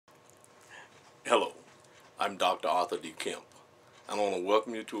Hello, I'm Dr. Arthur D. Kemp. I want to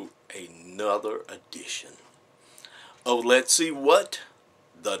welcome you to another edition of Let's See What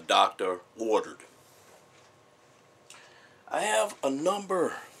the Doctor Ordered. I have a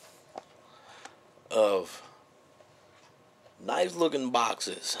number of nice looking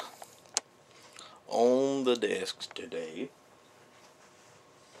boxes on the desk today.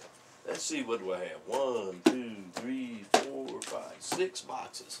 Let's see, what do I have? 1, 2, 3, 4, 5, 6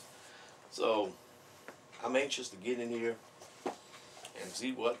 boxes. So I'm anxious to get in here and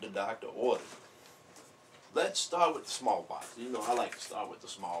see what the doctor ordered. Let's start with the small box. You know, I like to start with the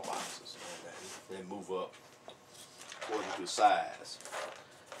small boxes and then move up according to size.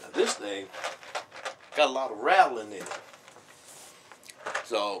 Now this thing got a lot of rattling in it.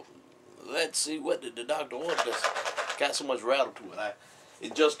 So let's see, what did the doctor order that's got so much rattle to it.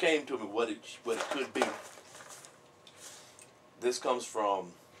 It just came to me what it could be. This comes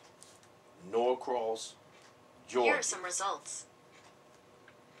from Norcross, Georgia. Here are some results.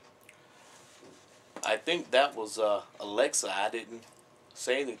 I think that was Alexa. I didn't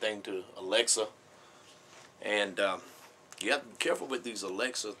say anything to Alexa. And you have to be careful with these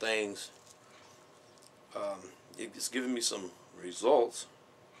Alexa things. It's giving me some results.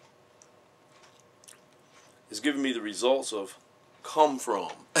 It's giving me the results of come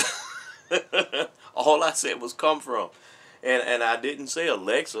from. All I said was come from. And I didn't say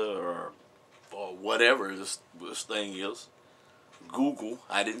Alexa or whatever this thing is. Google.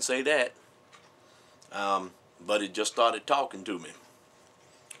 I didn't say that. But it just started talking to me.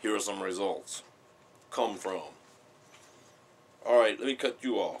 Here are some results. Come from. Alright, let me cut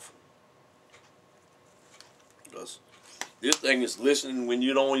you off. Because this thing is listening when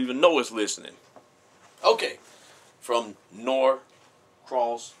you don't even know it's listening. Okay. From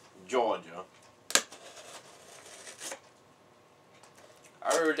Norcross, Georgia.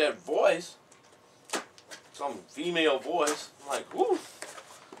 I heard that voice. Some female voice. I'm like, whoo.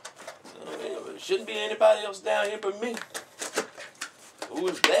 There shouldn't be anybody else down here but me. Who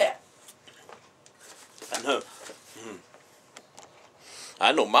is that?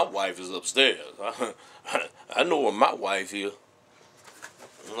 I know my wife is upstairs. I know where my wife is.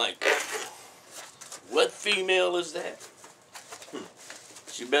 I'm like, what female is that?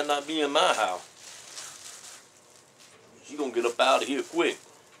 She better not be in my house. She gonna get up out of here quick.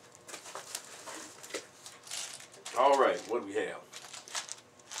 Alright, what do we have?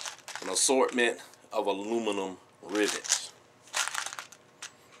 An assortment of aluminum rivets.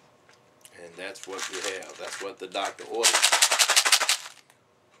 And that's what we have. That's what the doctor ordered.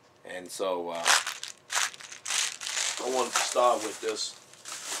 And so I wanted to start with this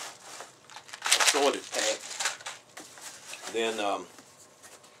assorted pack. Then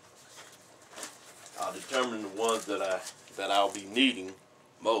I'll determine the ones that I'll be needing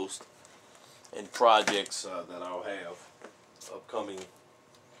most in projects that I'll have upcoming.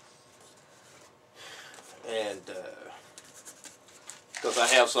 And because I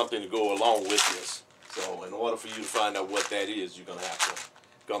have something to go along with this. So in order for you to find out what that is, you're going to have to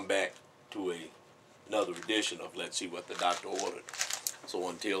come back to another edition of Let's See What the Doctor Ordered. So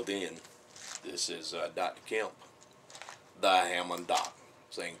until then, this is Dr. Kemp, the Hammond Doc,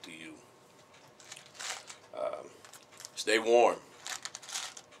 saying to you, stay warm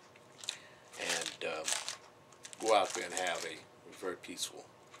and go out there and have a very peaceful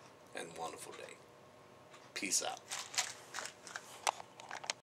and wonderful day. Peace out.